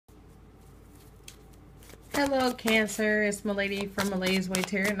Hello Cancer, it's Milady from Milady's Way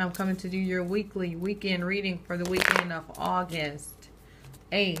Tarot, and I'm coming to do your weekly weekend reading for the weekend of August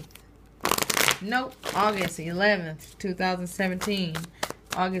 8th. Nope, August 11th, 2017.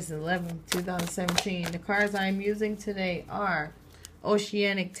 August 11th, 2017. The cards I'm using today are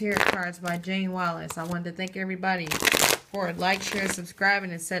Oceanic Tarot cards by Jane Wallace. I wanted to thank everybody for like, share,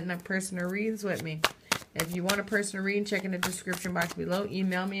 subscribing, and setting up personal readings with me. If you want a personal reading, check in the description box below.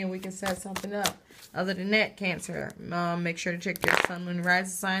 Email me and we can set something up. Other than that, Cancer, make sure to check your sun, moon,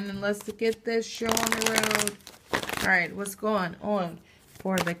 rising sign, and let's get this show on the road. Alright, what's going on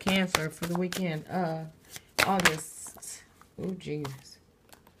for the Cancer for the weekend of August? Oh, Jesus.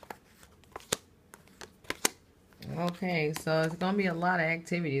 Okay, so it's going to be a lot of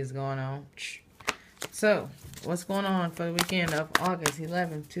activities going on. So, what's going on for the weekend of August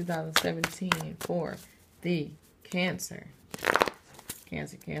 11th, 2017 for the Cancer?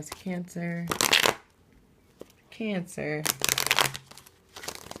 Cancer, Cancer, Cancer. Cancer.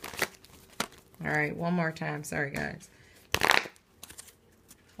 Alright, one more time. Sorry, guys.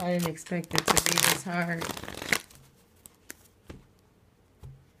 I didn't expect it to be this hard.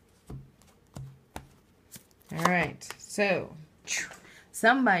 Alright, so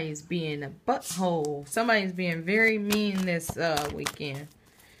somebody's being a butthole. Somebody's being very mean this weekend.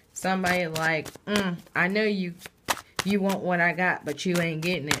 Somebody like, I know you want what I got, but you ain't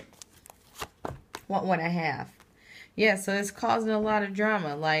getting it. Want what I have. Yeah, so it's causing a lot of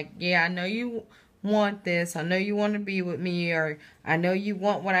drama. Like, yeah, I know you want this. I know you want to be with me. Or I know you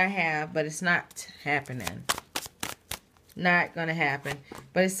want what I have, but it's not happening. Not going to happen.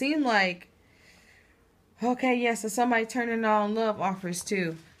 But it seemed like, okay, yeah, so somebody turning on love offers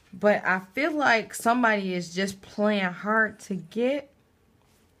too. But I feel like somebody is just playing hard to get.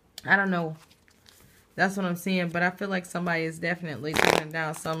 I don't know. That's what I'm seeing. But I feel like somebody is definitely turning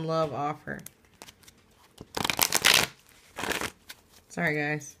down some love offer. Sorry,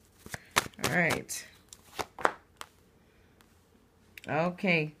 guys. Alright.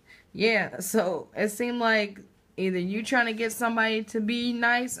 Okay. Yeah, so it seemed like either you trying to get somebody to be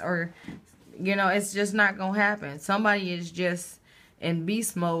nice or, you know, it's just not going to happen. Somebody is just in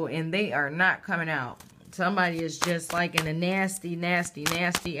beast mode and they are not coming out. Somebody is just like in a nasty, nasty,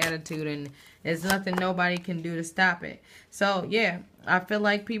 nasty attitude and there's nothing nobody can do to stop it. So, yeah, I feel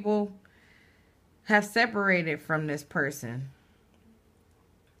like people have separated from this person.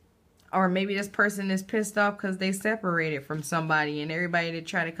 Or maybe this person is pissed off because they separated from somebody and everybody that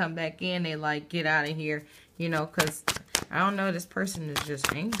try to come back in, they like, get out of here. You know, because, I don't know, this person is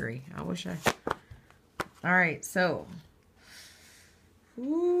just angry. I wish I... Alright, so.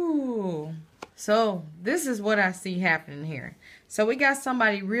 Ooh. So, this is what I see happening here. So, we got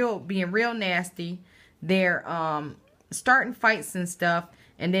somebody being real nasty. They're starting fights and stuff.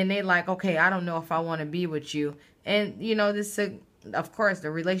 And then they like, okay, I don't know if I want to be with you. And, you know, this... of course,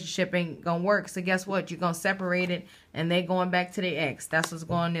 the relationship ain't gonna work. So guess what? You're gonna separate it, and they going back to their ex. That's what's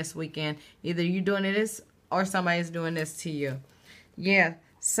going on this weekend. Either you doing this, or somebody's doing this to you. Yeah,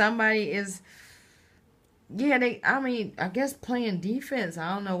 somebody is. Yeah, I guess playing defense.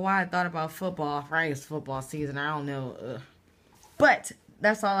 I don't know why I thought about football. Right, it's football season. I don't know. But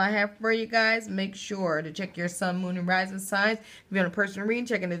that's all I have for you guys. Make sure to check your sun, moon, and rising signs. If you want a personal reading,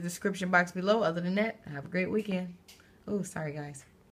 check in the description box below. Other than that, have a great weekend. Oh, sorry, guys.